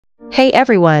Hey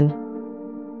everyone!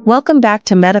 Welcome back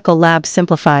to Medical Lab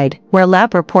Simplified, where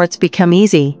lab reports become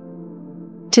easy.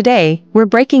 Today, we're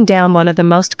breaking down one of the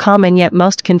most common yet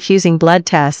most confusing blood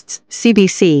tests,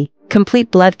 CBC,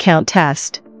 Complete Blood Count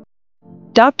Test.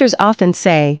 Doctors often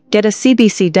say, get a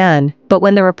CBC done, but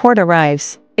when the report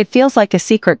arrives, it feels like a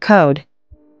secret code.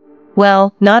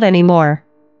 Well, not anymore.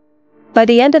 By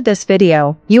the end of this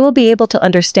video, you will be able to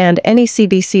understand any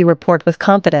CBC report with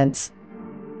confidence.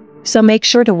 So make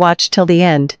sure to watch till the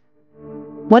end.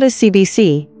 What is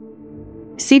CBC?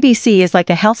 CBC is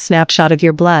like a health snapshot of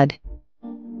your blood.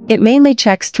 It mainly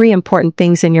checks three important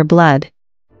things in your blood.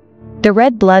 The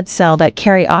red blood cell that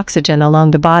carry oxygen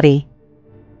along the body.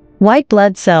 White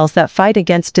blood cells that fight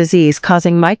against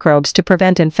disease-causing microbes to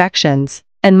prevent infections,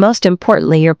 and most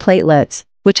importantly your platelets,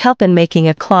 which help in making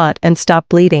a clot and stop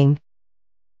bleeding.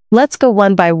 Let's go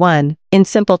one by one, in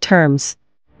simple terms.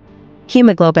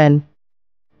 Hemoglobin.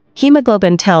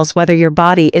 Hemoglobin tells whether your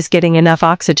body is getting enough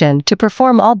oxygen to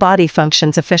perform all body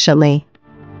functions efficiently.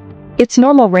 Its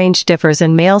normal range differs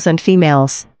in males and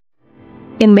females.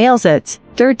 In males it's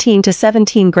 13 to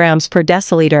 17 grams per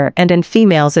deciliter and in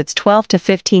females it's 12 to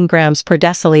 15 grams per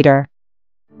deciliter.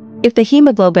 If the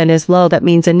hemoglobin is low, that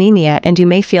means anemia and you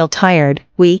may feel tired,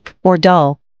 weak, or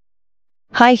dull.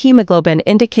 High hemoglobin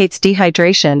indicates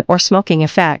dehydration or smoking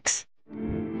effects.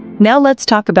 Now let's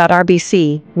talk about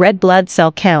RBC, red blood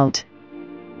cell count.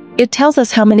 It tells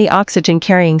us how many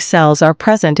oxygen-carrying cells are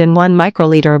present in 1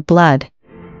 microliter of blood.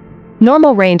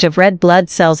 Normal range of red blood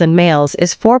cells in males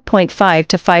is 4.5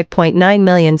 to 5.9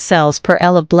 million cells per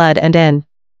L of blood and in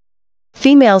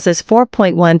females is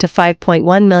 4.1 to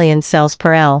 5.1 million cells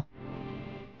per L.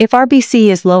 If RBC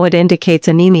is low, it indicates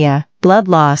anemia, blood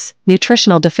loss,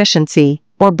 nutritional deficiency,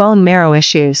 or bone marrow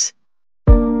issues.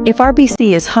 If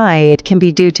RBC is high, it can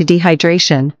be due to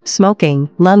dehydration, smoking,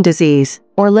 lung disease,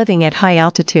 or living at high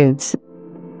altitudes.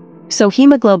 So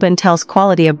hemoglobin tells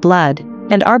quality of blood,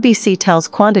 and RBC tells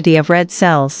quantity of red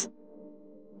cells.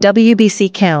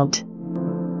 WBC count.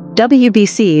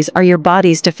 WBCs are your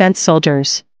body's defense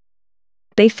soldiers.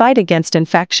 They fight against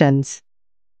infections.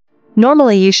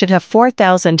 Normally you should have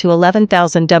 4,000 to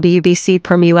 11,000 WBC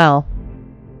per ml.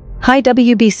 High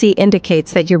WBC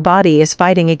indicates that your body is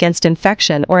fighting against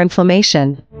infection or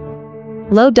inflammation.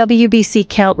 Low WBC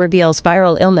count reveals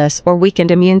viral illness or weakened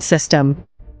immune system.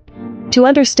 To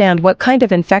understand what kind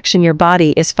of infection your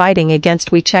body is fighting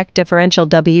against, we check differential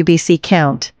WBC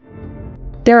count.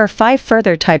 There are 5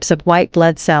 further types of white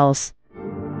blood cells.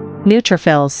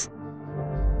 Neutrophils.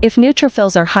 If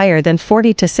neutrophils are higher than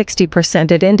 40 to 60%,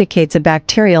 it indicates a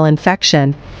bacterial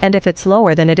infection, and if it's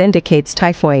lower, then it indicates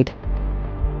typhoid.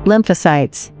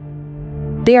 Lymphocytes.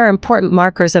 They are important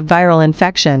markers of viral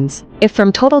infections. If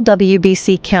from total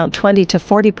WBC count 20 to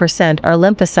 40% are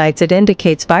lymphocytes, it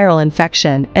indicates viral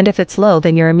infection, and if it's low,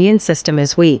 then your immune system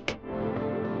is weak.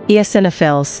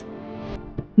 Eosinophils.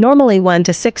 Normally 1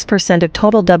 to 6% of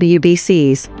total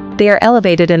WBCs, they are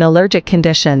elevated in allergic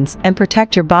conditions and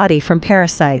protect your body from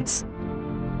parasites.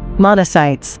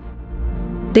 Monocytes.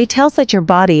 They tell us that your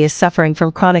body is suffering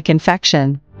from chronic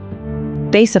infection.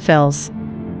 Basophils.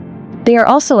 They are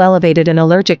also elevated in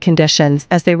allergic conditions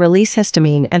as they release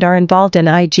histamine and are involved in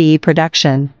IgE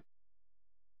production.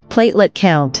 Platelet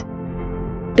count.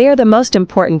 They are the most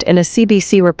important in a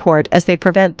CBC report as they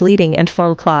prevent bleeding and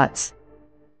form clots.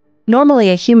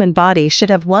 Normally a human body should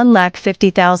have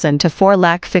 150,000 to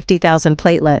 450,000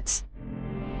 platelets.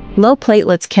 Low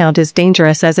platelets count is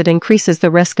dangerous as it increases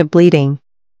the risk of bleeding.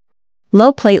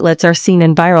 Low platelets are seen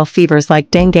in viral fevers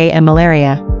like dengue and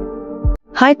malaria.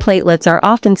 High platelets are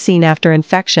often seen after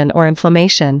infection or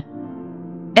inflammation.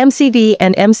 MCV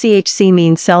and MCHC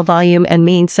mean cell volume and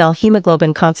mean cell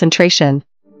hemoglobin concentration.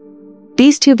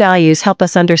 These two values help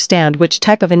us understand which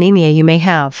type of anemia you may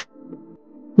have.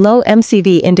 Low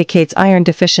MCV indicates iron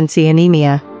deficiency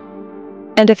anemia.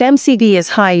 And if MCV is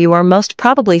high, you are most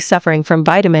probably suffering from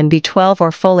vitamin B12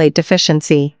 or folate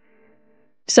deficiency.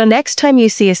 So next time you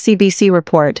see a CBC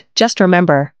report, just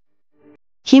remember: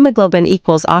 hemoglobin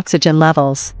equals oxygen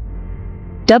levels.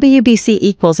 WBC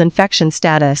equals infection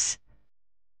status.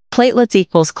 Platelets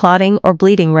equals clotting or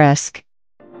bleeding risk.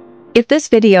 If this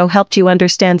video helped you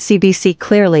understand CBC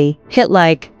clearly, hit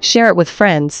like, share it with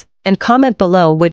friends, and comment below which